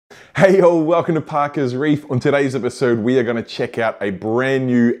Hey all, welcome to Parker's Reef. On today's episode, we are going to check out a brand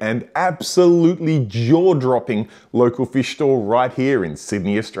new and absolutely jaw-dropping local fish store right here in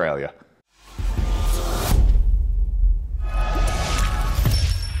Sydney, Australia.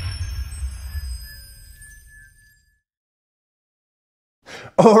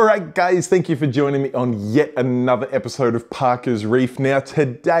 Alright guys, thank you for joining me on yet another episode of Parker's Reef. Now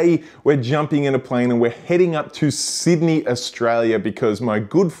today we're jumping in a plane and we're heading up to Sydney, Australia because my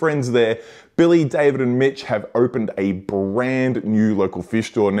good friends there, Billy, David and Mitch, have opened a brand new local fish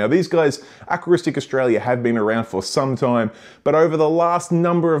store. Now these guys, Aquaristic Australia, have been around for some time, but over the last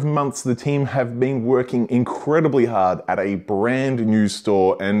number of months the team have been working incredibly hard at a brand new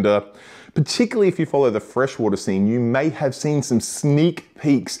store, and particularly if you follow the freshwater scene, you may have seen some sneak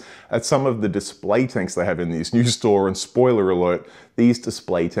peeks at some of the display tanks they have in this new store, and spoiler alert, these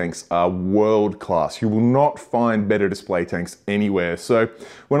display tanks are world class. You will not find better display tanks anywhere. So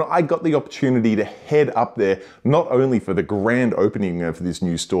when I got the opportunity to head up there, not only for the grand opening of this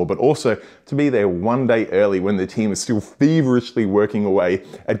new store, but also to be there one day early when the team is still feverishly working away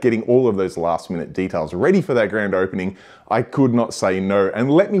at getting all of those last minute details ready for that grand opening, I could not say no.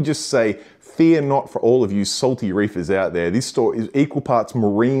 And let me just say, fear not for all of you salty reefers out there. This store is equal parts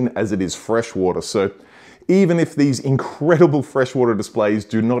marine as it is freshwater. So even if these incredible freshwater displays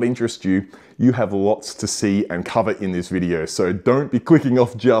do not interest you, you have lots to see and cover in this video. So don't be clicking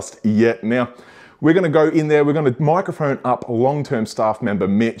off just yet. Now, we're going to go in there, we're going to microphone up long-term staff member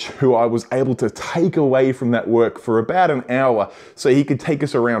Mitch, who I was able to take away from that work for about an hour so he could take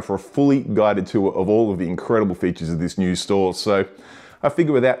us around for a fully guided tour of all of the incredible features of this new store. So I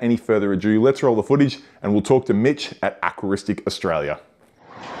figure without any further ado, let's roll the footage and we'll talk to Mitch at Aquaristic Australia.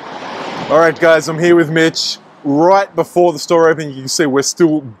 All right guys, I'm here with Mitch. Right before the store opening, you can see we're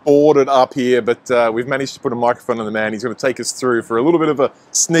still boarded up here, but we've managed to put a microphone on the man. He's going to take us through for a little bit of a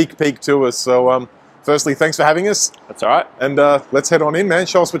sneak peek to us. So firstly, thanks for having us. That's all right. And let's head on in, man.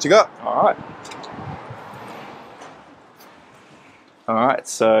 Show us what you got. All right. All right,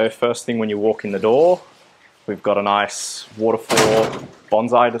 so first thing when you walk in the door, we've got a nice waterfall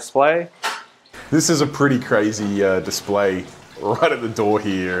bonsai display. This is a pretty crazy display right at the door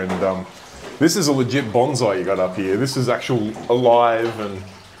here, and this is a legit bonsai you got up here. This is actual alive and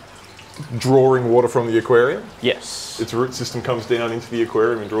drawing water from the aquarium? Yes. Its root system comes down into the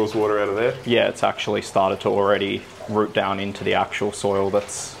aquarium and draws water out of there? Yeah, it's actually started to already root down into the actual soil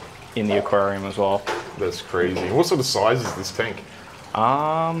that's in the aquarium as well. That's crazy. And what sort of size is this tank?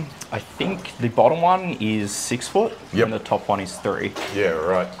 I think the bottom one is 6 foot, and the top one is 3. Yeah,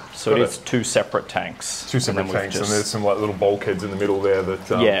 right. So it's 2 separate tanks. 2 separate tanks, and there's some like little bulkheads in the middle there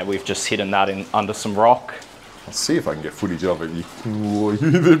that... yeah, we've just hidden that in under some rock. I'll see if I can get footage of it.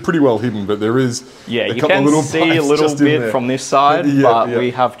 They're pretty well hidden, but there is you can see a little bit from this side, but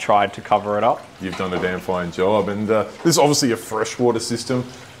we have tried to cover it up. You've done a damn fine job, and this is obviously a freshwater system,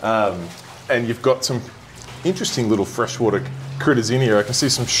 and you've got some interesting little freshwater critters in here. I can see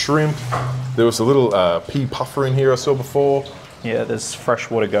some shrimp. There was a little pea puffer in here I saw before. Yeah, there's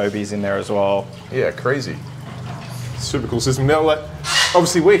freshwater gobies in there as well. Yeah, crazy. Super cool system. Now, like,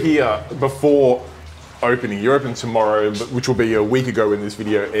 obviously we're here before opening. You open tomorrow, which will be a week ago when this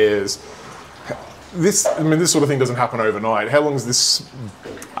video airs. This sort of thing doesn't happen overnight. How long has this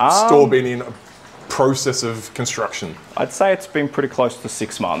store been in a process of construction? I'd say it's been pretty close to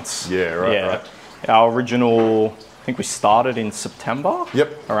 6 months. Yeah, right, right. Our original, I think we started in September.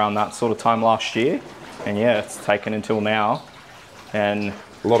 Yep. Around that sort of time last year. And yeah, it's taken until now. And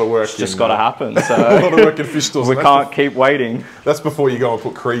a lot of work. It's just got to happen. So a lot of work in fish stores. We can't keep waiting. That's before you go and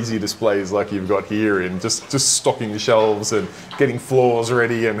put crazy displays like you've got here in, just stocking the shelves and getting floors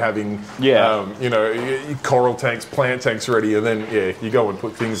ready and having, you know, coral tanks, plant tanks ready, and then you go and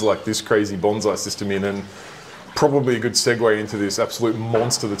put things like this crazy bonsai system in, and probably a good segue into this absolute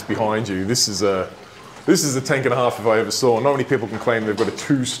monster that's behind you. This is a tank and a half if I ever saw. Not many people can claim they've got a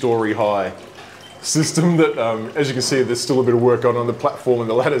 2-story high system that, as you can see, there's still a bit of work on the platform and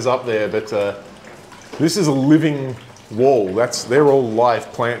the ladders up there, but this is a living wall. They're all live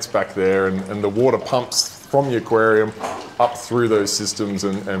plants back there, and the water pumps from the aquarium up through those systems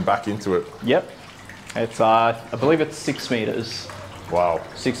and back into it. Yep. It's, I believe it's 6 meters. Wow.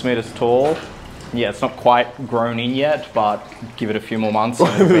 6 meters tall. Yeah, it's not quite grown in yet, but give it a few more months.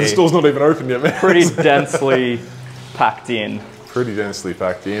 The store's not even open yet, man. Pretty densely packed in. Pretty densely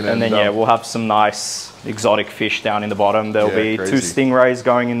packed in. And then, we'll have some nice exotic fish down in the bottom. There'll be 2 stingrays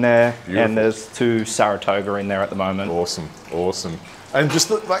going in there, and there's 2 Saratoga in there at the moment. Awesome, awesome. And just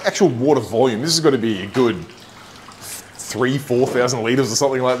the actual water volume, this has got to be a good 4,000 litres or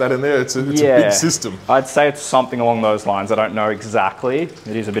something like that in there. It's a big system. I'd say it's something along those lines. I don't know exactly.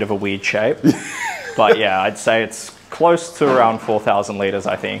 It is a bit of a weird shape. But yeah, I'd say it's close to around 4,000 litres,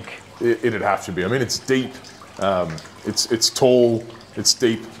 I think. It'd have to be. I mean, it's deep, it's tall, it's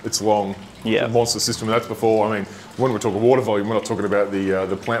deep, it's long. Yeah. Monster system. And that's before, I mean, when we're talking water volume, we're not talking about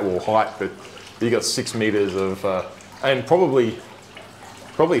the plant wall height, but you got 6 metres of, and probably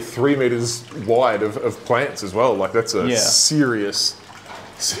 3 metres wide of plants as well. Like that's a serious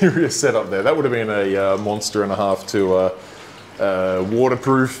setup there. That would have been a monster and a half to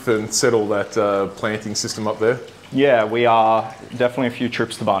waterproof and set all that planting system up there. Yeah, we are definitely a few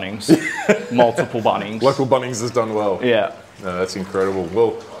trips to Bunnings, multiple Bunnings. Local Bunnings has done well. Yeah. No, that's incredible.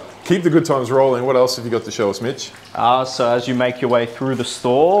 Well, keep the good times rolling. What else have you got to show us, Mitch? So as you make your way through the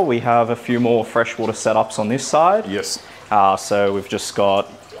store, we have a few more freshwater setups on this side. Yes. So we've just got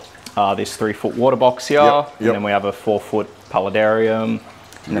this 3-foot water box here, and then we have a 4-foot paludarium,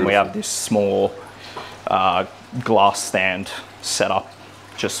 and then we have this small glass stand set up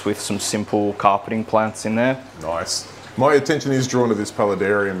just with some simple carpeting plants in there. Nice. My attention is drawn to this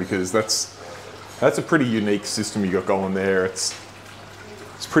paludarium because that's a pretty unique system you got going there. It's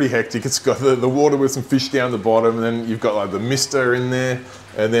pretty hectic. It's got the water with some fish down the bottom, and then you've got like the mister in there,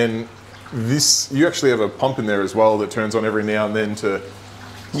 and then you actually have a pump in there as well that turns on every now and then to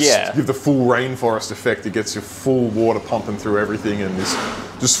give the full rainforest effect. It gets your full water pumping through everything, and this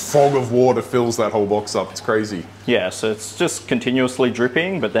just fog of water fills that whole box up. It's crazy. Yeah, so it's just continuously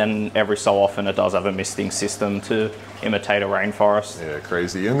dripping, but then every so often it does have a misting system to imitate a rainforest. Yeah,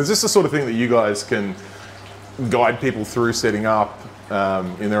 crazy. And is this the sort of thing that you guys can guide people through setting up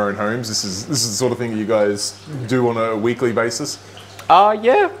in their own homes? This is the sort of thing that you guys do on a weekly basis?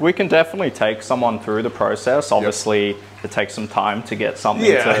 Yeah, we can definitely take someone through the process. Obviously, it takes some time to get something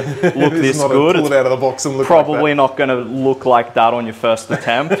to look this good. Pull it out of the box and look probably like not going to look like that on your first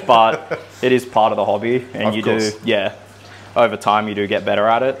attempt, but it is part of the hobby, and you do, over time you do get better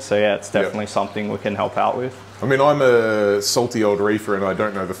at it. So yeah, it's definitely something we can help out with. I mean, I'm a salty old reefer, and I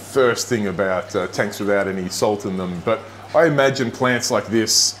don't know the first thing about tanks without any salt in them, but I imagine plants like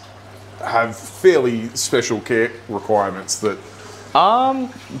this have fairly special care requirements that...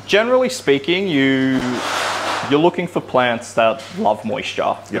 Generally speaking, you're looking for plants that love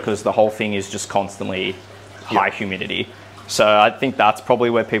moisture because the whole thing is just constantly high humidity. So I think that's probably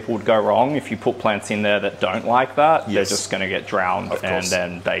where people would go wrong. If you put plants in there that don't like that, they're just going to get drowned and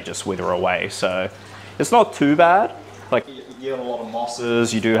then they just wither away. So it's not too bad. Like you have a lot of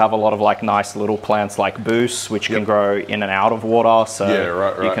mosses. You do have a lot of like nice little plants like Boos, which can grow in and out of water.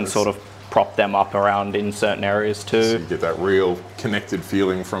 So you can sort of prop them up around in certain areas too. So you get that real connected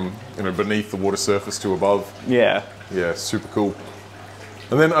feeling from beneath the water surface to above. Yeah. Yeah, super cool.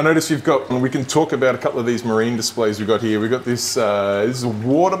 And then I noticed you've got, and we can talk about a couple of these marine displays we've got here. We've got this, this is a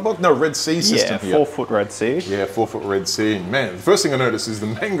water box? No, Red Sea system here. 4-foot Red Sea. Yeah, 4-foot Red Sea. Man, the first thing I noticed is the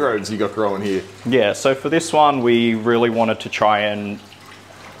mangroves you got growing here. Yeah, so for this one, we really wanted to try and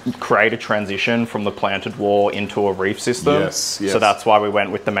create a transition from the planted wall into a reef system. Yes, yes. So that's why we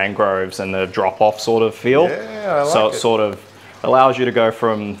went with the mangroves and the drop-off sort of feel. Yeah, I like so it sort of allows you to go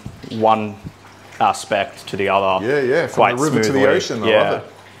from one aspect to the other. Yeah, from the river to the ocean. I love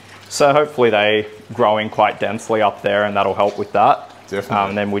it. So hopefully they growing quite densely up there, and that'll help with that. Definitely.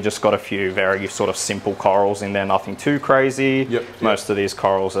 And then we just got a few very sort of simple corals in there, nothing too crazy. Most of these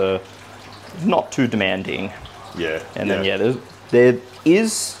corals are not too demanding. Yeah. And then there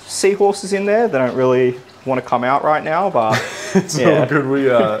is seahorses in there. They don't really want to come out right now, but it's all good. We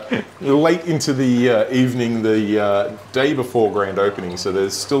are late into the evening, the day before grand opening, so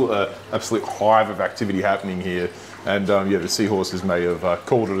there's still an absolute hive of activity happening here. And the seahorses may have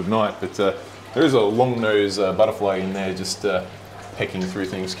called it a night, but there is a long-nosed butterfly in there just pecking through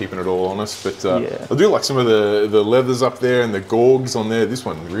things, keeping it all honest. But I do like some of the leathers up there and the gorgs on there. This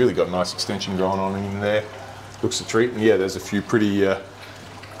one really got a nice extension going on in there. Looks a treat. And yeah, there's a few pretty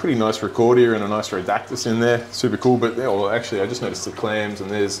nice Recordia and a nice Rhodactis in there. Super cool. But actually, I just noticed the clams, and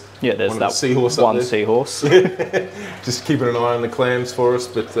there's that seahorse one up there. Seahorse. Just keeping an eye on the clams for us.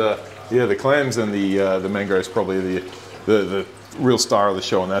 But yeah, the clams and the mangroves probably the real star of the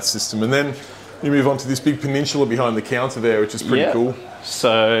show on that system. And then you move on to this big peninsula behind the counter there, which is pretty cool.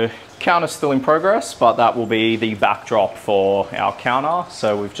 So counter's still in progress, but that will be the backdrop for our counter.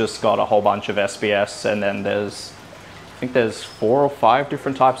 So we've just got a whole bunch of SBS, and then I think there's 4 or 5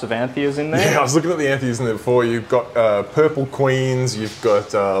 different types of anthias in there. Yeah, I was looking at the anthias in there before. You've got purple queens, you've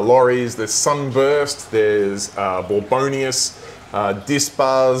got lorries, there's sunburst, there's Borbonius,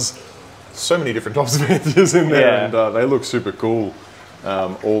 dispars. So many different types of anthias in there, and they look super cool.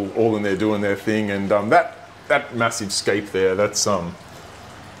 All in there doing their thing, and that that massive scape there, that's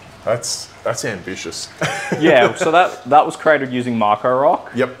ambitious. Yeah, so that was created using Marco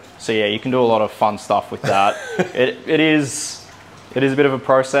Rock. Yep. So yeah, you can do a lot of fun stuff with that. It is a bit of a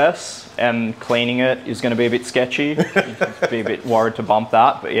process, and cleaning it is going to be a bit sketchy. You'd be a bit worried to bump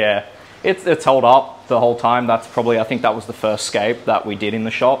that, but yeah, it's held up the whole time. That's probably, I think that was the first scape that we did in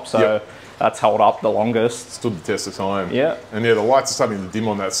the shop, so yep. That's held up the longest. Stood the test of time. Yeah. And yeah, the lights are starting to dim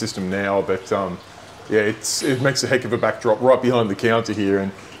on that system now, but yeah, it makes a heck of a backdrop right behind the counter here,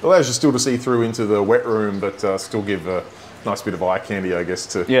 and allows you still to see through into the wet room, but still give a nice bit of eye candy, I guess,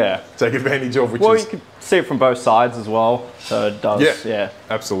 to take advantage of. Well, you can see it from both sides as well, so it does, yeah.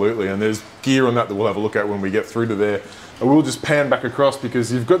 Absolutely, and there's gear on that we'll have a look at when we get through to there. I will just pan back across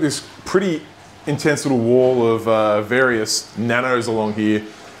because you've got this pretty intense little wall of various nanos along here,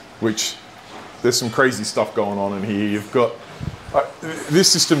 which there's some crazy stuff going on in here. You've got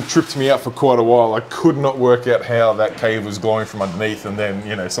this system tripped me out for quite a while. I could not work out how that cave was glowing from underneath, and then,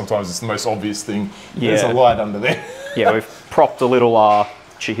 you know, sometimes it's the most obvious thing. Yeah. There's a light under there. Yeah, we've propped a little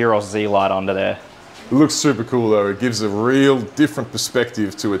Chihiros Z light under there. It looks super cool though. It gives a real different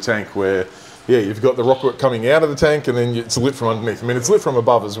perspective to a tank where, yeah, you've got the rocket coming out of the tank and then it's lit from underneath. I mean, it's lit from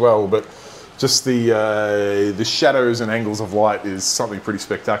above as well, but just the shadows and angles of light is something pretty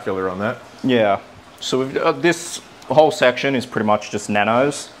spectacular on that. Yeah. So we've this whole section is pretty much just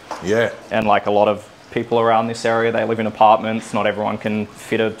nanos. Yeah. And like a lot of people around this area, they live in apartments. Not everyone can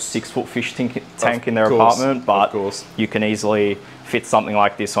fit a 6-foot fish tank in their apartment, but you can easily fit something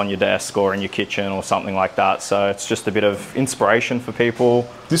like this on your desk or in your kitchen or something like that. So it's just a bit of inspiration for people.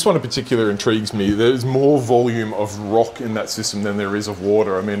 This one in particular intrigues me. There's more volume of rock in that system than there is of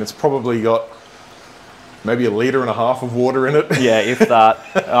water. I mean, it's probably got maybe 1.5 liters of water in it. Yeah, if that.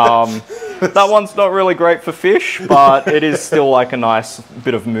 That one's not really great for fish, but it is still like a nice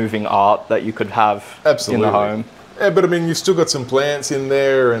bit of moving art that you could have in the home. Yeah, but I mean, you've still got some plants in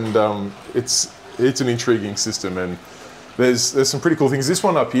there, and it's an intriguing system, and there's some pretty cool things. This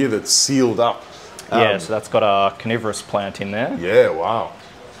one up here that's sealed up. Yeah, so that's got a carnivorous plant in there. Yeah, wow.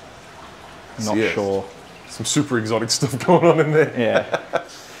 Not sure. Some super exotic stuff going on in there. Yeah.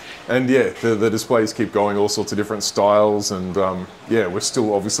 And yeah, the displays keep going, all sorts of different styles, and yeah, we're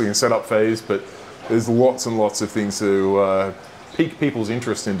still obviously in setup phase, but there's lots and lots of things to pique people's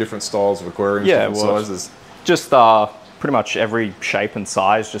interest in different styles of aquariums, different sizes. Just pretty much every shape and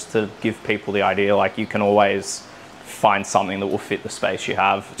size, just to give people the idea, like you can always find something that will fit the space you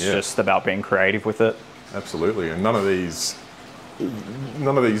have. It's just about being creative with it. Absolutely, and none of these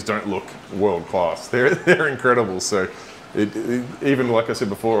don't look world class. They're incredible. So. Even like I said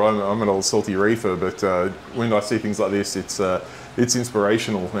before, I'm an old salty reefer, but when I see things like this, it's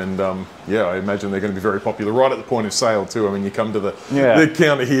inspirational, and yeah, I imagine they're going to be very popular right at the point of sale too. I mean, you come to the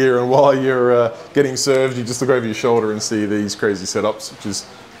counter here, and while you're getting served, you just look over your shoulder and see these crazy setups, which is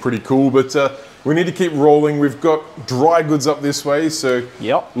pretty cool. But we need to keep rolling. We've got dry goods up this way, so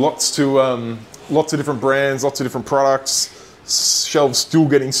lots of different brands, lots of different products. Shelves still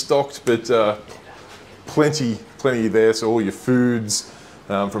getting stocked, but plenty there. So all your foods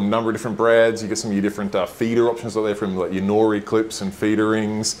from a number of different brands. You get some of your different feeder options out there, from like your nori clips and feeder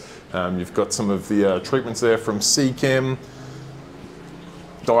rings. You've got some of the treatments there from Seachem,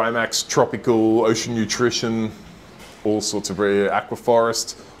 Diamax, Tropical, Ocean Nutrition, all sorts of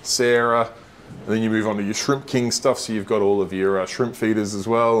Aquaforest, Sarah. And then you move on to your Shrimp King stuff. So you've got all of your shrimp feeders as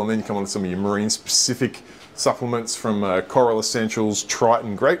well. And then you come on to some of your marine specific supplements from Coral Essentials,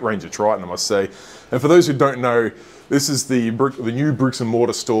 Triton, great range of Triton, I must say. And for those who don't know, this is the new bricks and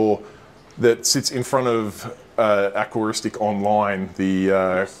mortar store that sits in front of Aquaristic Online,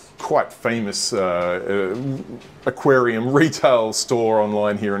 the quite famous aquarium retail store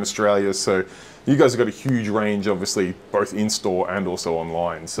online here in Australia. So you guys have got a huge range, obviously, both in-store and also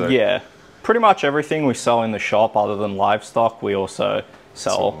online. So yeah, pretty much everything we sell in the shop other than livestock, we also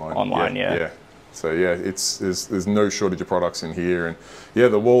sell online. Yeah. So yeah, there's no shortage of products in here, and yeah,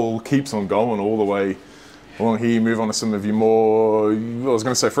 the wall keeps on going all the way along here. You move on to some of your more, I was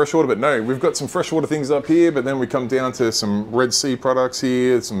going to say freshwater, but no, we've got some freshwater things up here, but then we come down to some Red Sea products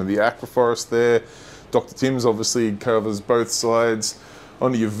here, some of the Aquaforest there. Dr. Tim's obviously covers both sides.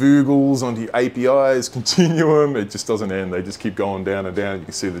 Onto your Vogels, onto your APIs, Continuum, it just doesn't end. They just keep going down and down. You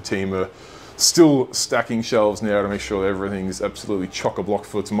can see the team are still stacking shelves now to make sure everything's absolutely chock-a-block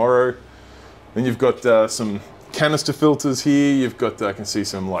for tomorrow. Then you've got some canister filters here. You've got, I can see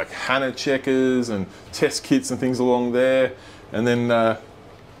some like Hannah checkers and test kits and things along there. And then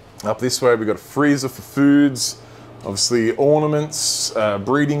up this way, we've got a freezer for foods, obviously ornaments,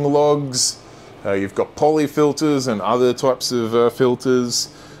 breeding logs. You've got poly filters and other types of filters.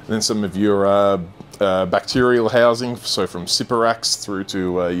 And then some of your bacterial housing, so from Cyperax through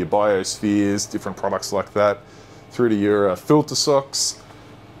to your biospheres, different products like that, through to your filter socks,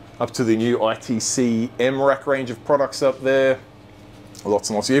 up to the new ITC MRAC range of products up there. Lots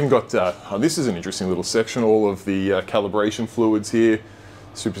and lots. You even got, oh, this is an interesting little section, all of the calibration fluids here.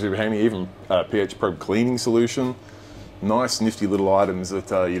 Super handy, even pH probe cleaning solution. Nice nifty little items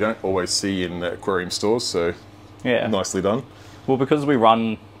that you don't always see in aquarium stores, so yeah, nicely done. Well, because we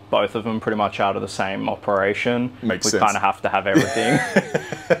run both of them pretty much out of the same operation, makes sense. We kind of have to have everything.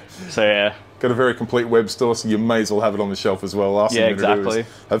 So yeah. Got a very complete web store, so you may as well have it on the shelf as well. Last thing you're gonna do is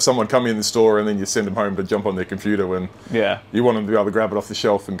have someone come in the store and then you send them home to jump on their computer when you want them to be able to grab it off the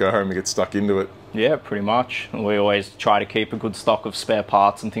shelf and go home and get stuck into it. Yeah, pretty much. We always try to keep a good stock of spare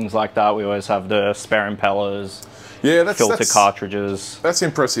parts and things like that. We always have the spare impellers, filter cartridges. That's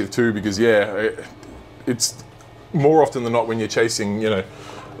impressive too, because it's more often than not when you're chasing, you know,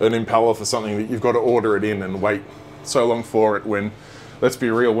 an impeller for something that you've got to order it in and wait so long for it when, let's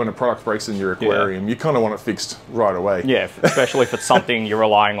be real, when a product breaks in your aquarium, you kind of want it fixed right away. Yeah, especially if it's something you're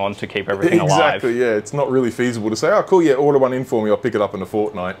relying on to keep everything alive. Exactly, yeah. It's not really feasible to say, oh, cool, yeah, order one in for me, I'll pick it up in a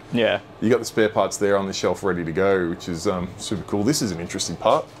fortnight. Yeah. You got the spare parts there on the shelf ready to go, which is super cool. This is an interesting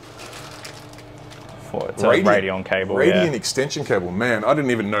part. It's a Radion cable, Radion extension cable. Man, I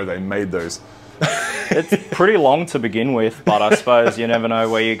didn't even know they made those. It's pretty long to begin with, but I suppose you never know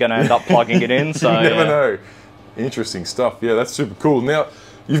where you're going to end up plugging it in. So you never know. Interesting stuff. Yeah, that's super cool. Now,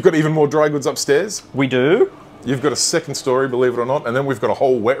 you've got even more dry goods upstairs. We do. You've got a second story, believe it or not, and then we've got a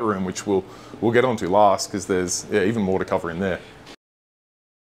whole wet room, which we'll get onto last, because there's even more to cover in there.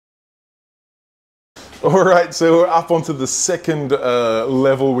 All right, so we're up onto the second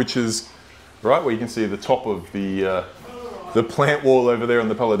level, which is right where you can see the top of the plant wall over there in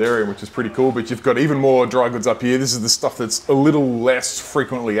the paludarium, which is pretty cool. But you've got even more dry goods up here. This is the stuff that's a little less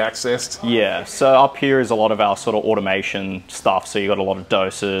frequently accessed. Yeah, so up here is a lot of our sort of automation stuff. So you've got a lot of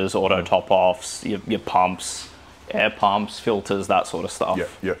doses, auto top-offs, your pumps, air pumps, filters, that sort of stuff.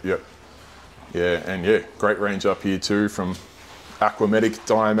 Yeah, and great range up here too, from Aquamatic,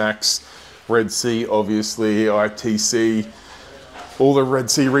 Dimax, Red Sea, obviously, ITC, all the Red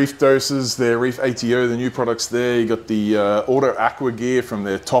Sea Reef doses, their Reef ATO, the new products there. You got the Auto Aqua gear from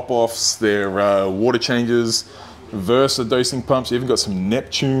their top-offs, their water changes, Versa dosing pumps. You even got some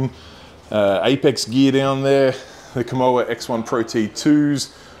Neptune Apex gear down there, the Kamoa X1 Pro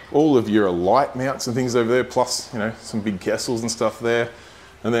T2s, all of your light mounts and things over there, plus, you know, some big Kessels and stuff there.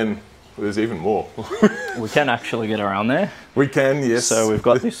 And then there's even more. We can actually get around there. We can, yes. So we've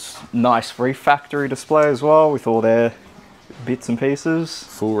got this nice Reef Factory display as well with all their bits and pieces.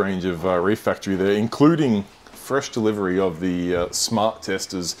 Full range of Reef Factory there, including fresh delivery of the smart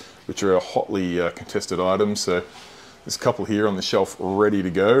testers, which are a hotly contested item. So there's a couple here on the shelf ready to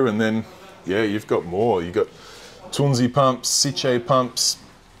go. And then, yeah, you've got more. You've got Tunzi pumps, Sicce pumps,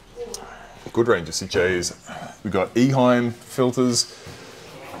 good range of Sicces. We've got Eheim filters,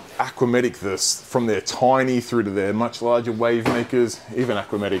 Aquamatic, from their tiny through to their much larger wave makers, even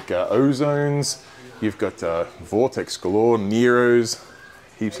Aquamatic ozones. You've got Vortex galore, Neros,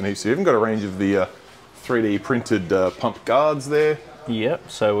 heaps and heaps. You've even got a range of the 3D printed pump guards there. Yep,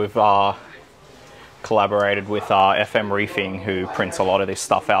 so we've collaborated with FM Reefing, who prints a lot of this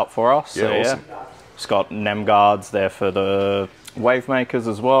stuff out for us. Yeah, so, awesome. It's got NEM guards there for the wave makers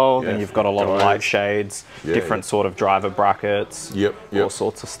as well. Then you've got a lot of light shades, different sort of driver brackets, all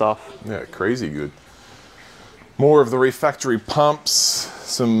sorts of stuff. Yeah, crazy good. More of the Reef Factory pumps,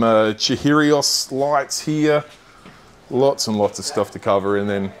 some Chihirios lights here, lots and lots of stuff to cover, and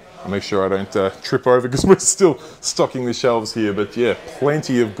then I'll make sure I don't trip over because we're still stocking the shelves here, but yeah,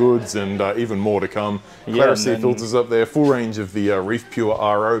 plenty of goods and even more to come. Clarity filters up there, full range of the Reef Pure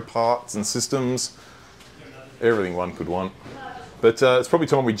RO parts and systems, everything one could want. But it's probably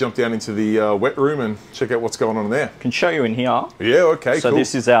time we jump down into the wet room and check out what's going on there. Can show you in here. Yeah, okay, so cool.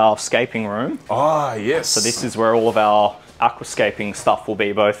 This is our scaping room. Ah, yes. So this is where all of our aquascaping stuff will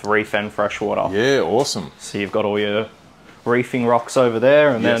be, both reef and freshwater. Yeah, awesome. So you've got all your reefing rocks over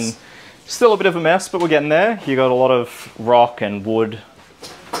there, and then still a bit of a mess, but we're getting there. You got a lot of rock and wood.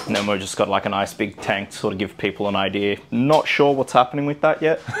 And then we've just got like a nice big tank to sort of give people an idea. Not sure what's happening with that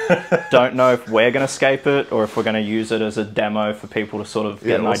yet. Don't know if we're going to scape it or if we're going to use it as a demo for people to sort of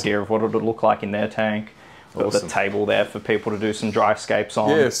get an idea of what it'll look like in their tank. Got the table there for people to do some dry scapes on.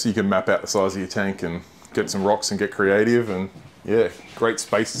 Yeah, so you can map out the size of your tank and get some rocks and get creative. And yeah, great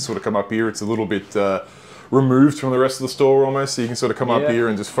space to sort of come up here. It's a little bit removed from the rest of the store almost. So you can sort of come up here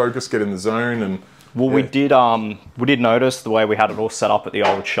and just focus, get in the zone. And well, we did notice the way we had it all set up at the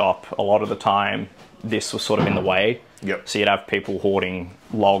old shop. A lot of the time, this was sort of in the way. Yep. So you'd have people hoarding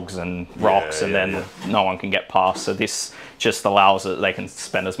logs and rocks, and then no one can get past. So this just allows it, they can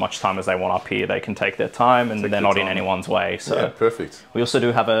spend as much time as they want up here. They can take their time, and they're not in anyone's way. So yeah, perfect. We also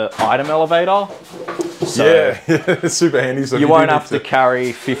do have an item elevator. So yeah, super handy. So you won't have to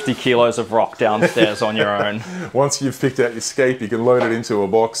carry 50 kilos of rock downstairs on your own. Once you've picked out your scape, you can load it into a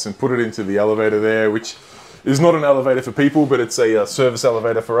box and put it into the elevator there, which is not an elevator for people, but it's a service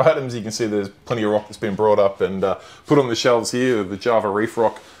elevator for items. You can see there's plenty of rock that's been brought up and put on the shelves here. The Java Reef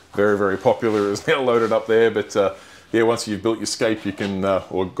rock, very, very popular, is now loaded up there. But yeah, once you've built your scape, you can,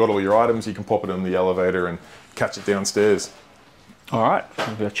 or got all your items, you can pop it in the elevator and catch it downstairs. All right, we're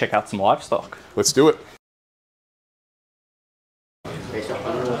going to check out some livestock. Let's do it.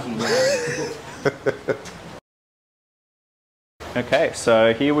 Okay,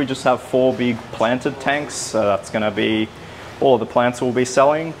 so here we just have 4 big planted tanks. So that's going to be all of the plants we'll be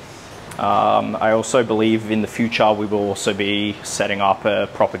selling. I also believe in the future we will also be setting up a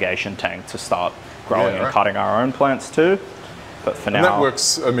propagation tank to start growing and cutting our own plants too. But for now, and that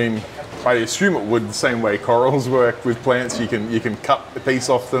works. I mean, I assume it would the same way corals work with plants. You can cut a piece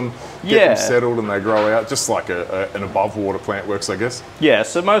off them, get them settled, and they grow out, just like an above water plant works, I guess. Yeah.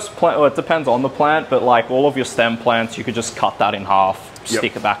 So most plant, well, it depends on the plant, but like all of your stem plants, you could just cut that in half,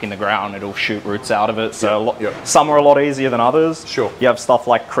 stick it back in the ground, it'll shoot roots out of it. So some are a lot easier than others. Sure. You have stuff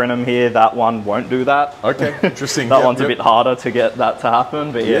like crinum here. That one won't do that. Okay, interesting. That one's a bit harder to get that to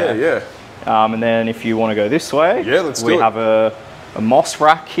happen, but yeah. And then if you want to go this way, we have a moss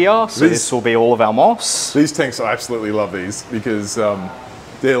rack here, so this will be all of our moss. These tanks, I absolutely love these because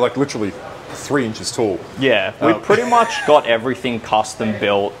they're like literally 3 inches tall. Yeah, we pretty much got everything custom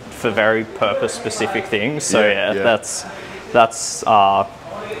built for very purpose specific things. So that's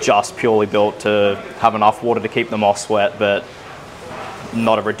just purely built to have enough water to keep the moss wet, but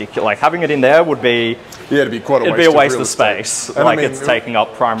not a ridiculous, like having it in there would be, it'd be quite a waste. It'd be a waste of space. And like, I mean, it's taking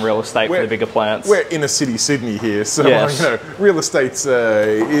up prime real estate for the bigger plants. We're inner city Sydney here, so you know, real estate's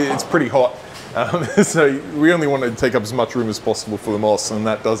it's pretty hot. So we only want to take up as much room as possible for the moss, and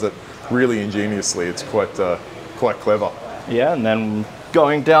that does it really ingeniously. It's quite clever. Yeah, and then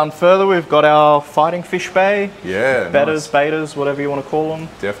going down further, we've got our fighting fish bay. Yeah, bettas, betas, whatever you want to call them.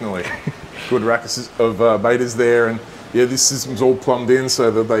 Definitely. Good racks of betas there, and yeah, this system's all plumbed in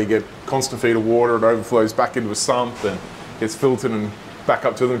so that they get constant feed of water. It overflows back into a sump and gets filtered and back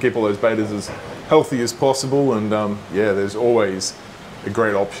up to them. Keep all those betas as healthy as possible. And yeah, there's always a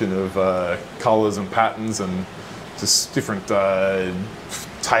great option of colours and patterns and just different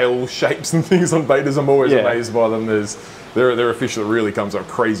tail shapes and things on betas. I'm always amazed by them. They're a fish that really comes up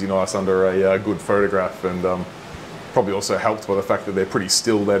crazy nice under a good photograph, and probably also helped by the fact that they're pretty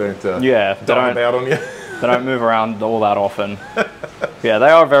still. They don't dive about on you. They don't move around all that often. Yeah,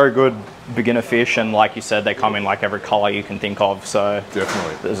 they are very good beginner fish, and like you said, they come in like every colour you can think of, so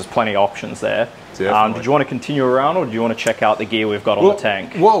definitely there's plenty of options there. Did you want to continue around, or do you want to check out the gear we've got on the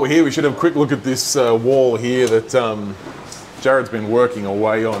tank? While we're here, we should have a quick look at this wall here that Jared's been working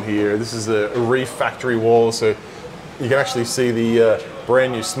away on here. This is a Reef factory wall, so you can actually see the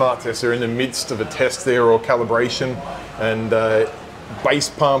brand new smart tester in the midst of a test there, or calibration, and base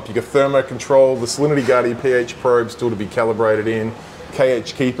pump, you got thermo control, the salinity guardian pH probe still to be calibrated in,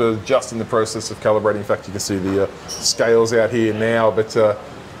 KH keeper just in the process of calibrating. In fact, you can see the scales out here now, but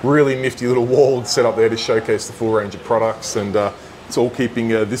really nifty little wall set up there to showcase the full range of products, and it's all keeping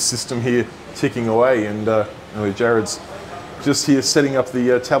this system here ticking away. And Jared's just here setting up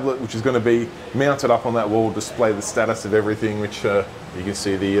the tablet, which is going to be mounted up on that wall, display the status of everything, which you can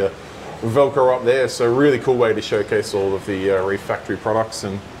see the Velcro up there. So really cool way to showcase all of the Reef factory products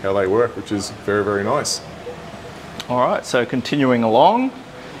and how they work, which is very, very nice. All right, so continuing along,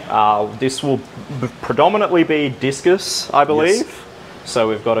 this will predominantly be discus, I believe. Yes. So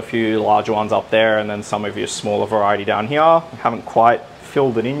we've got a few larger ones up there, and then some of your smaller variety down here. We haven't quite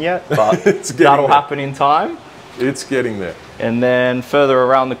filled it in yet, but that'll happen in time. It's getting there. And then further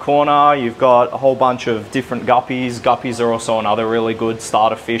around the corner, you've got a whole bunch of different guppies. Guppies are also another really good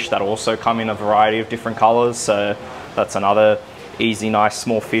starter fish that also come in a variety of different colors. So that's another easy, nice,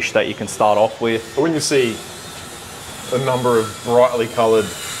 small fish that you can start off with. When you see a number of brightly colored,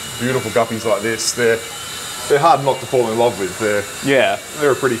 beautiful guppies like this, they're hard not to fall in love with.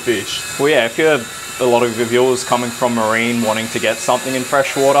 They're a pretty fish. Well, yeah, if you're a lot of your viewers coming from marine wanting to get something in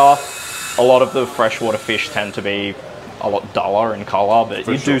freshwater, a lot of the freshwater fish tend to be a lot duller in colour, but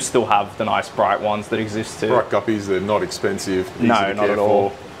you do still have the nice bright ones that exist too. Bright guppies, they're not expensive, easy no, to not care at all.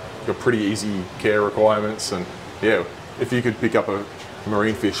 For. Got pretty easy care requirements, and yeah, if you could pick up a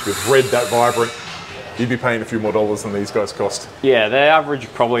marine fish with red that vibrant, you'd be paying a few more dollars than these guys cost. Yeah, they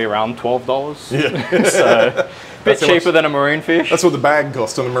average probably around $12. Yeah. So a bit cheaper than a marine fish. That's what the bag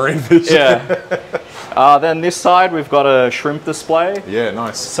cost on a marine fish. Yeah. Then this side, we've got a shrimp display. Yeah,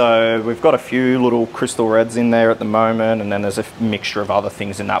 nice. So we've got a few little crystal reds in there at the moment, and then there's a mixture of other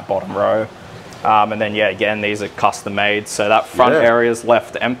things in that bottom row. And then, yeah, again, these are custom made. So that front area is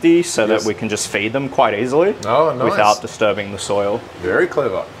left empty so that we can just feed them quite easily without disturbing the soil. Very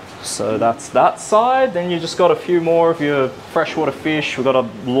clever. So that's that side. Then you just got a few more of your freshwater fish. We've got a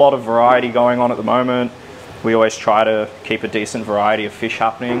lot of variety going on at the moment. We always try to keep a decent variety of fish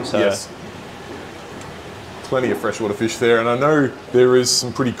happening. So yes. Plenty of freshwater fish there. And I know there is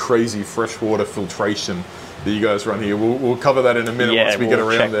some pretty crazy freshwater filtration that you guys run here. We'll cover that in a minute once we get around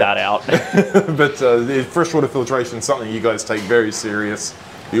there. Check that out. But the freshwater filtration is something you guys take very serious.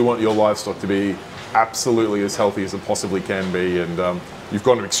 You want your livestock to be absolutely as healthy as it possibly can be, and you've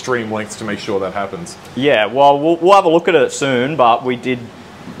gone to extreme lengths to make sure that happens. Yeah, well, we'll have a look at it soon, but we did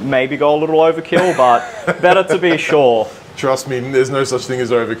maybe go a little overkill, but better to be sure. Trust me, there's no such thing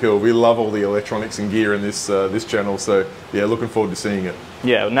as overkill. We love all the electronics and gear in this this channel, so yeah, looking forward to seeing it.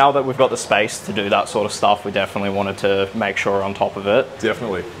 Yeah, now that we've got the space to do that sort of stuff, we definitely wanted to make sure we're on top of it.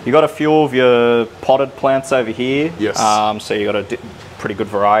 Definitely. You got a few of your potted plants over here. Yes. So you got a pretty good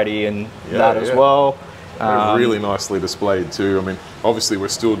variety in that as well. They're really nicely displayed too. I mean, obviously we're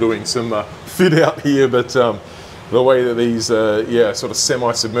still doing some fit out here, but the way that these, sort of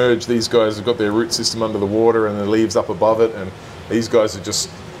semi-submerged, these guys have got their root system under the water and the leaves up above it, and these guys are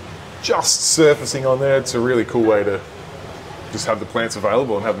just surfacing on there. It's a really cool way to just have the plants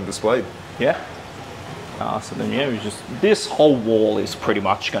available and have them displayed. Yeah. So then, yeah, this whole wall is pretty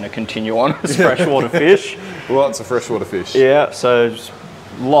much going to continue on as freshwater fish. Lots of freshwater fish. Yeah, so just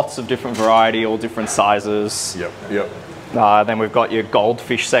lots of different variety, all different sizes. Yep. Then we've got your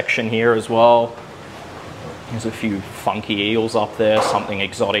goldfish section here as well. There's a few funky eels up there, something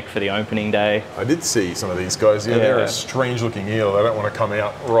exotic for the opening day. I did see some of these guys. Yeah, they're a strange looking eel. They don't want to come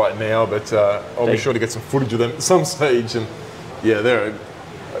out right now, but I'll be sure to get some footage of them at some stage. And yeah, they're...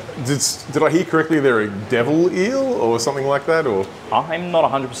 Did I hear correctly they're a devil eel or something like that? Or I'm not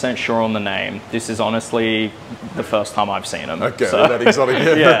 100% sure on the name. This is honestly the first time I've seen them. Okay, so. That exotic.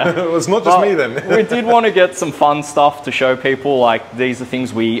 Yeah. Well, it's not just me then. We did want to get some fun stuff to show people, like these are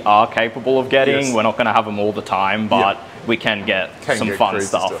things we are capable of getting. Yes. We're not going to have them all the time, but we can get some fun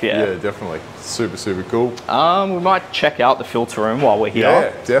stuff. Yeah, definitely. Super, super cool. We might check out the filter room while we're here.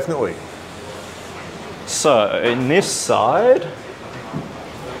 Yeah, definitely. So in this side...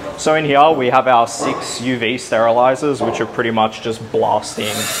 So in here we have our 6 UV sterilizers, which are pretty much just blasting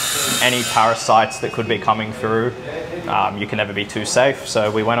any parasites that could be coming through. You can never be too safe,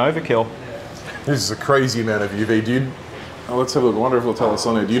 so we went overkill. This is a crazy amount of UV, dude. Oh, let's have a look. I wonder if it'll tell us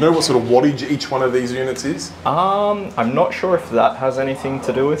on it. Do you know what sort of wattage each one of these units is? I'm not sure if that has anything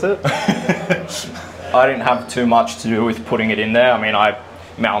to do with it. I didn't have too much to do with putting it in there. I mean, I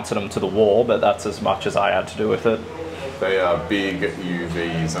mounted them to the wall, but that's as much as I had to do with it. They are big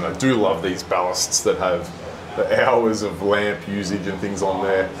UVs, and I do love these ballasts that have the hours of lamp usage and things on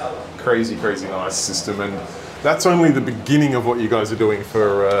there. Crazy, crazy nice system, and that's only the beginning of what you guys are doing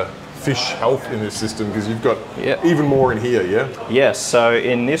for fish health in this system, because you've got even more in here, yeah? Yes, so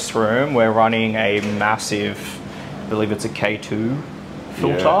in this room we're running a massive, I believe it's a K2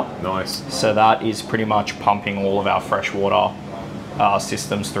 filter. Yeah, nice. So that is pretty much pumping all of our freshwater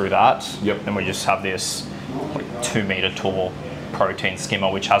systems through that. Yep. And we just have this 2 meter tall protein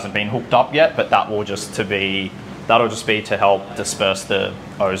skimmer which hasn't been hooked up yet, but that'll just be to help disperse the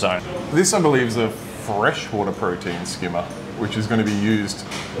ozone. This, I believe, is a freshwater protein skimmer, which is going to be used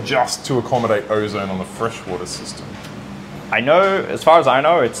just to accommodate ozone on the freshwater system. I know, as far as I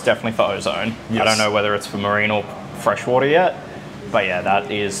know, it's definitely for ozone. Yes. I don't know whether it's for marine or freshwater yet, but yeah, that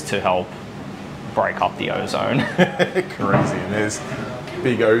is to help break up the ozone. Crazy, and there's a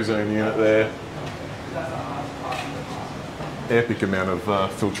big ozone unit there. Epic amount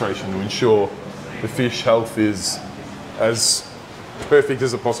of filtration to ensure the fish health is as perfect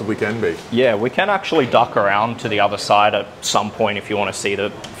as it possibly can be. Yeah, we can actually duck around to the other side at some point if you want to see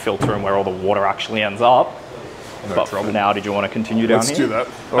the filter and where all the water actually ends up. But for now, did you want to continue down here? Let's do that.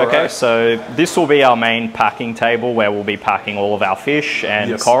 Okay, so this will be our main packing table where we'll be packing all of our fish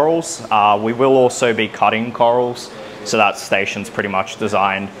and corals. We will also be cutting corals. So that station's pretty much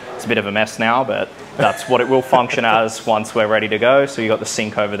designed. It's a bit of a mess now, but that's what it will function as once we're ready to go. So you got the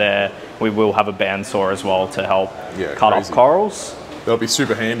sink over there. We will have a bandsaw as well to help cut up corals. That'll be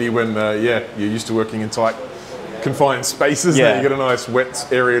super handy when you're used to working in tight, confined spaces. Yeah. You get a nice wet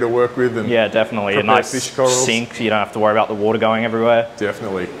area to work with, and definitely a nice fish corals. Sink. You don't have to worry about the water going everywhere.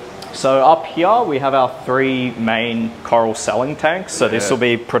 Definitely. So up here we have our 3 main coral selling tanks. So this will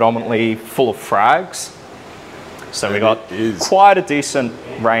be predominantly full of frags. So we got quite a decent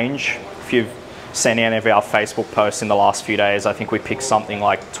range. If you've seen any of our Facebook posts in the last few days, I think we picked something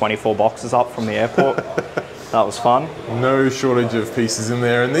like 24 boxes up from the airport. That was fun. No shortage of pieces in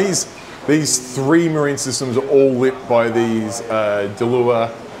there. And these 3 marine systems are all lit by these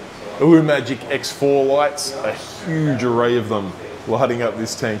Illumagic X4 lights. A huge array of them lighting up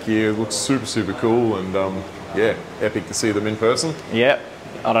this tank here. It looks super, super cool, and yeah, epic to see them in person. Yeah,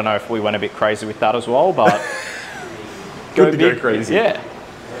 I don't know if we went a bit crazy with that as well, but good to go crazy. Yeah.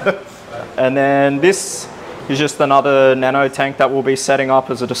 And then this is just another nano tank that we'll be setting up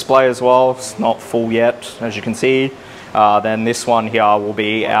as a display as well. It's not full yet, as you can see. Then this one here will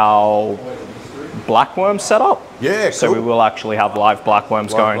be our blackworm setup. Yeah, cool. So we will actually have live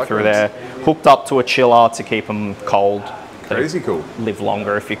blackworms going through there, hooked up to a chiller to keep them cold. Crazy cool. Live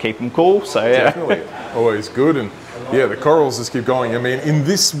longer if you keep them cool, so yeah. Definitely, always good. And yeah, the corals just keep going. I mean, in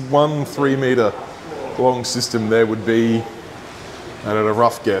this 1 3-meter long system, there would be, I don't know,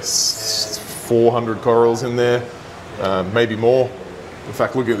 rough guess, 400 corals in there, maybe more. In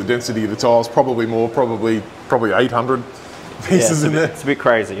fact, looking at the density of the tiles, probably more, probably 800 pieces in there. It's a bit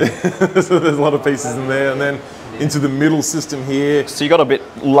crazy. So there's a lot of pieces in there, and then into the middle system here. So you got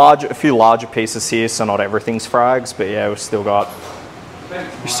a few larger pieces here, so not everything's frags, but yeah, we've still got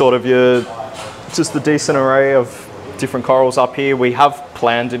sort of just a decent array of different corals up here. We have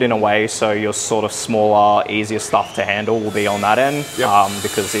planned it in a way so your sort of smaller, easier stuff to handle will be on that end,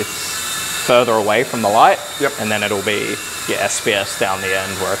 because it's further away from the light, and then it'll be your SPS down the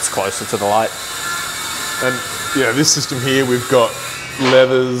end where it's closer to the light. And yeah, this system here, we've got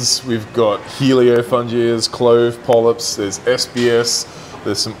leathers, we've got heliofungias, clove polyps, there's SBS,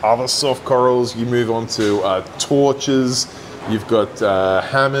 there's some other soft corals. You move on to torches, you've got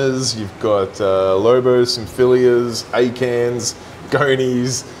hammers, you've got lobos, symphilias, acans,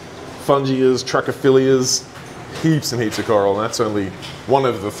 gonies, fungias, trachyphilias, heaps and heaps of coral, and that's only one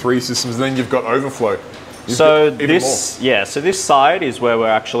of the 3 systems. And then you've got overflow. So this side is where we're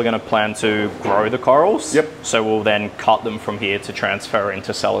actually going to plan to grow the corals. Yep. So we'll then cut them from here to transfer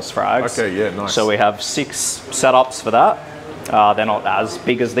into Celis frags. Okay, yeah, nice. So we have 6 setups for that. They're not as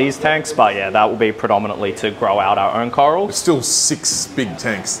big as these tanks, but yeah, that will be predominantly to grow out our own corals. It's still 6 big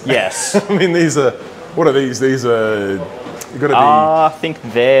tanks. Yes. I mean, these are, what are these? These are, you've got to be... I think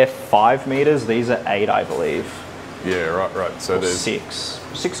they're 5 meters. These are 8, I believe. Yeah, right. So there's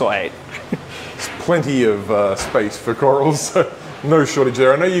 6 or 8. Plenty of space for corals, so no shortage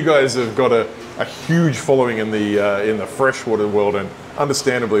there. I know you guys have got a huge following in the freshwater world, and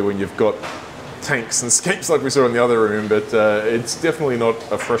understandably when you've got tanks and scapes like we saw in the other room, but it's definitely not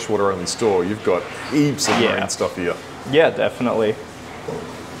a freshwater only store. You've got heaps of marine stuff here. Yeah, definitely.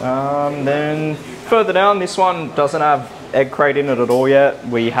 Then further down, this one doesn't have egg crate in it at all yet.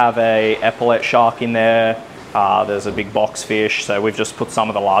 We have a epaulet shark in there. There's a big box fish, so we've just put some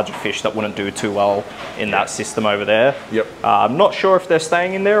of the larger fish that wouldn't do too well in that system over there. Yep. I'm not sure if they're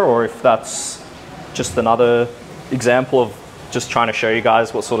staying in there or if that's just another example of just trying to show you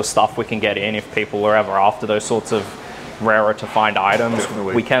guys what sort of stuff we can get in. If people are ever after those sorts of rarer to find items,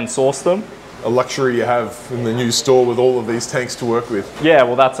 definitely, we can source them. A luxury you have in the new store with all of these tanks to work with. Yeah,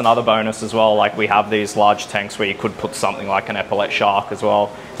 well, that's another bonus as well. Like, we have these large tanks where you could put something like an epaulet shark as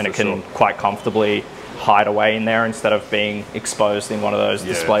well, and it can quite comfortably hide away in there instead of being exposed in one of those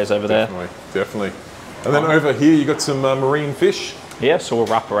displays over there. Definitely. And then over here you got some marine fish. Yeah, so we'll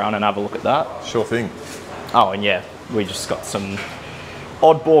wrap around and have a look at that. Sure thing. Oh, and yeah, we just got some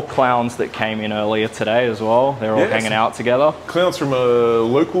oddball clowns that came in earlier today as well. They're all hanging out together. Clowns from a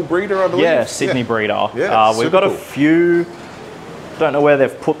local breeder, I believe? Yeah, Sydney breeder. Yeah, we've got a few, don't know where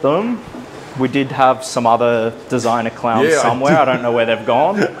they've put them. We did have some other designer clowns somewhere. I don't know where they've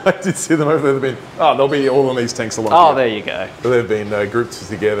gone. I did see them over there. They'll be all on these tanks along here. There you go. But they've been grouped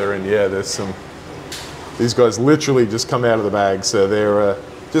together, and yeah, there's some... These guys literally just come out of the bag, so they're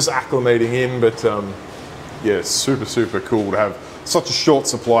just acclimating in, but yeah, super, super cool to have such a short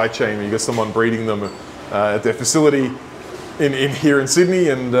supply chain. You got someone breeding them at their facility in here in Sydney,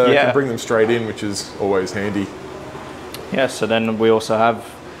 and can bring them straight in, which is always handy. Yeah, so then we also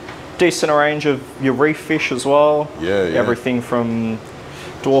have decent range of your reef fish as well. Everything from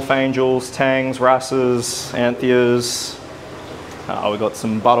dwarf angels, tangs, wrasses, antheas. We've got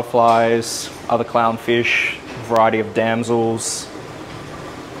some butterflies, other clownfish, variety of damsels.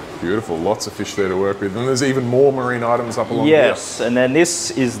 Beautiful, lots of fish there to work with. And there's even more marine items up along here. Yes, and then this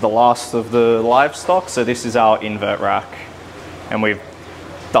is the last of the livestock. So this is our invert rack. And we've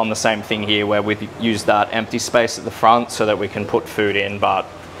done the same thing here where we've used that empty space at the front so that we can put food in, but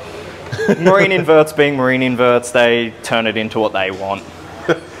Marine inverts being marine inverts, they turn it into what they want.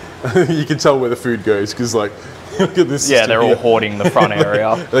 You can tell where the food goes because, like, look at this. Yeah, they're all hoarding the front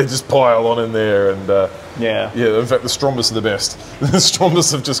area. They just pile on in there, and yeah. In fact, the Strombus are the best. The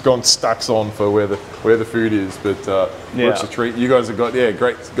Strombus have just gone stacks on for where the food is, but works a treat. You guys have got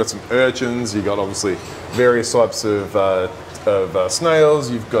great. Got some urchins. You got obviously various types of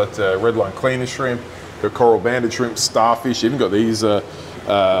snails. You've got redline cleaner shrimp, got coral banded shrimp, starfish. You've even got these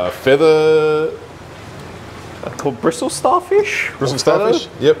feather. Called bristle starfish? Bristle starfish?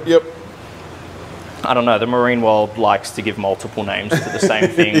 Yep. I don't know, the marine world likes to give multiple names to the same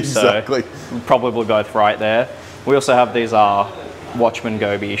thing, exactly. So probably both right there. We also have these Watchman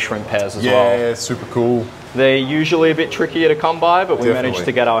goby shrimp pairs as well. Yeah, super cool. They're usually a bit trickier to come by, but we managed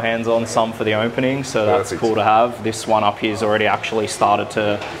to get our hands on some for the opening, so that's cool to have. This one up here's already actually started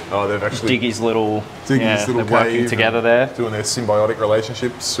to dig his little they're working together there. Doing their symbiotic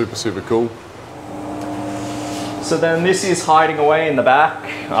relationship, super cool. So then this is hiding away in the back.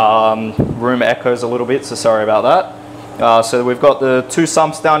 Room echoes a little bit, so sorry about that. So we've got the two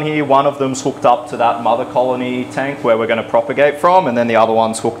sumps down here. One of them's hooked up to that mother colony tank where we're going to propagate from, and then the other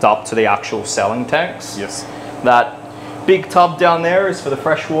one's hooked up to the actual selling tanks. Yes. That big tub down there is for the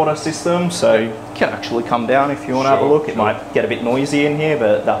freshwater system, so you can actually come down if you want to have a look. It might get a bit noisy in here,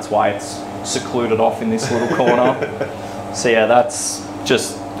 but that's why it's secluded off in this little corner. So yeah, that's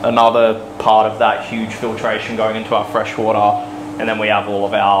just another part of that huge filtration going into our freshwater, and then we have all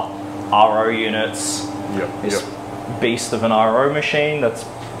of our RO units. This beast of an RO machine that's,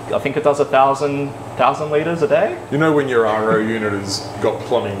 I think it does 1,000 litres a day. You know when your RO unit has got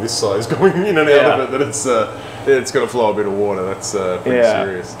plumbing this size going in and out of it, that it's going to flow a bit of water. That's pretty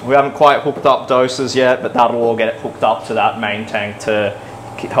serious. We haven't quite hooked up doses yet, but that'll all get hooked up to that main tank to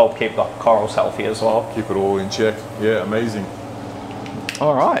help keep the corals healthy as well. Keep it all in check. Yeah, amazing.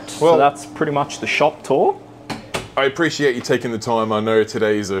 All right, well, so that's pretty much the shop tour. I appreciate you taking the time. I know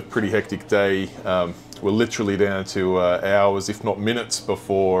today is a pretty hectic day. We're literally down to hours, if not minutes,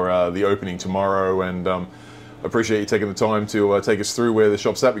 before the opening tomorrow, and I appreciate you taking the time to take us through where the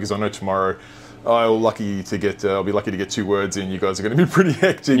shop's at, because I know tomorrow I'll be lucky to get 2 words in. You guys are going to be pretty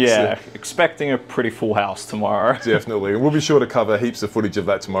hectic. Yeah, so expecting a pretty full house tomorrow. Definitely, and we'll be sure to cover heaps of footage of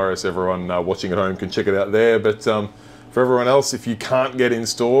that tomorrow, so everyone watching at home can check it out there. But for everyone else, if you can't get in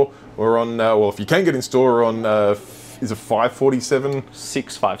store, we're on, well, if you can get in store, we're on, is it 547?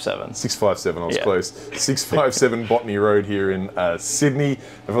 657. 657, I was close. 657 Botany Road here in Sydney.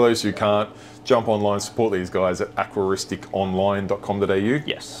 And for those who can't, jump online, support these guys at aquaristiconline.com.au.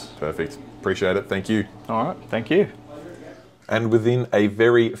 Yes. Perfect. Appreciate it. Thank you. All right. Thank you. And within a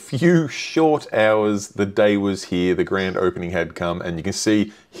very few short hours, the day was here. The grand opening had come, and you can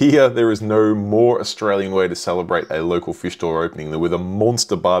see here there is no more Australian way to celebrate a local fish store opening than with a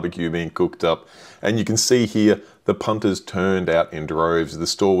monster barbecue being cooked up. And you can see here the punters turned out in droves. The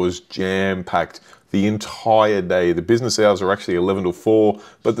store was jam-packed the entire day. The business hours were actually 11 till 4,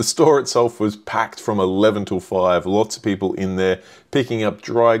 but the store itself was packed from 11 till 5. Lots of people in there picking up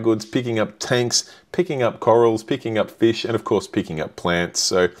dry goods, picking up tanks, picking up corals, picking up fish, and of course picking up plants.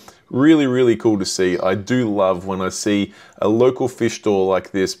 So really, really cool to see. I do love when I see a local fish store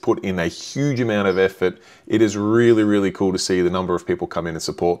like this put in a huge amount of effort. It is really, really cool to see the number of people come in and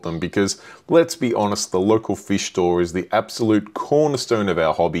support them, because let's be honest, the local fish store is the absolute cornerstone of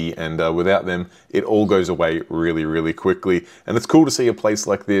our hobby, and without them, it all goes away really, really quickly. And it's cool to see a place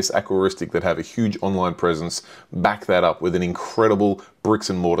like this, Aquaristic, that have a huge online presence, back that up with an incredible bricks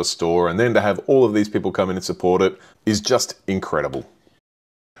and mortar store, and then to have all of these people come in and support it is just incredible.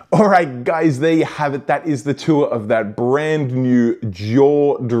 Alright guys, there you have it. That is the tour of that brand new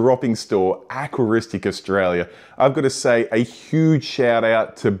jaw-dropping store, Aquaristic Australia. I've got to say a huge shout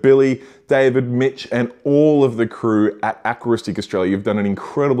out to Billy, David, Mitch, and all of the crew at Aquaristic Australia. You've done an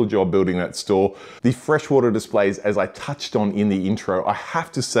incredible job building that store. The freshwater displays, as I touched on in the intro, I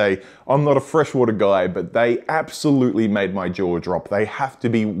have to say, I'm not a freshwater guy, but they absolutely made my jaw drop. They have to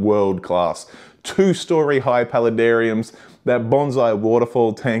be world class. 2-story high paludariums, that bonsai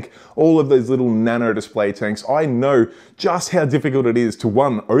waterfall tank, all of those little nano display tanks. I know just how difficult it is to,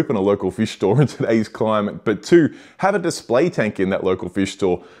 1, open a local fish store in today's climate, but 2, have a display tank in that local fish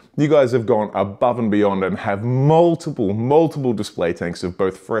store. You guys have gone above and beyond and have multiple display tanks of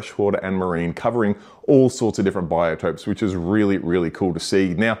both freshwater and marine, covering all sorts of different biotopes, which is really, really cool to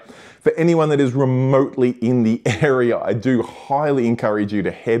see. Now, for anyone that is remotely in the area, I do highly encourage you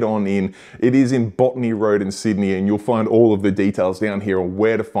to head on in. It is in Botany Road in Sydney, and you'll find all of the details down here on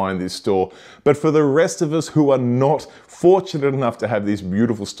where to find this store. But for the rest of us who are not fortunate enough to have this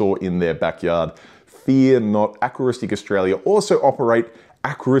beautiful store in their backyard, fear not. Aquaristic Australia also operate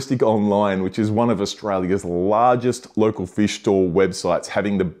Aquaristic Online, which is one of Australia's largest local fish store websites,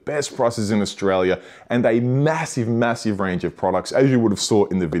 having the best prices in Australia and a massive, massive range of products, as you would have saw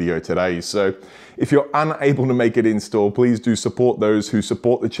in the video today. So if you're unable to make it in store, please do support those who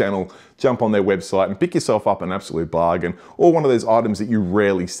support the channel. Jump on their website and pick yourself up an absolute bargain, or one of those items that you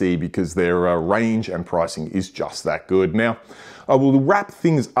rarely see because their range and pricing is just that good. Now, I will wrap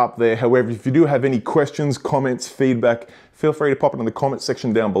things up there. However, if you do have any questions, comments, feedback, feel free to pop it in the comment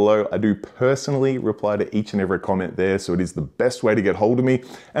section down below. I do personally reply to each and every comment there, so it is the best way to get hold of me.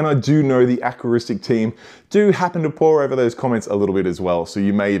 And I do know the Aquaristic team do happen to pore over those comments a little bit as well, so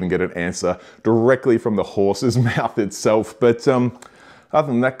you may even get an answer directly from the horse's mouth itself. But other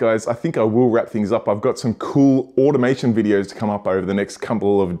than that, guys, I think I will wrap things up. I've got some cool automation videos to come up over the next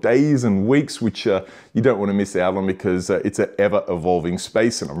couple of days and weeks, which you don't want to miss out on, because it's an ever-evolving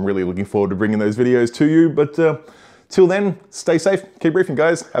space, and I'm really looking forward to bringing those videos to you. But till then, stay safe, keep reefing,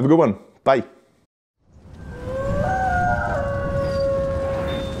 guys. Have a good one. Bye.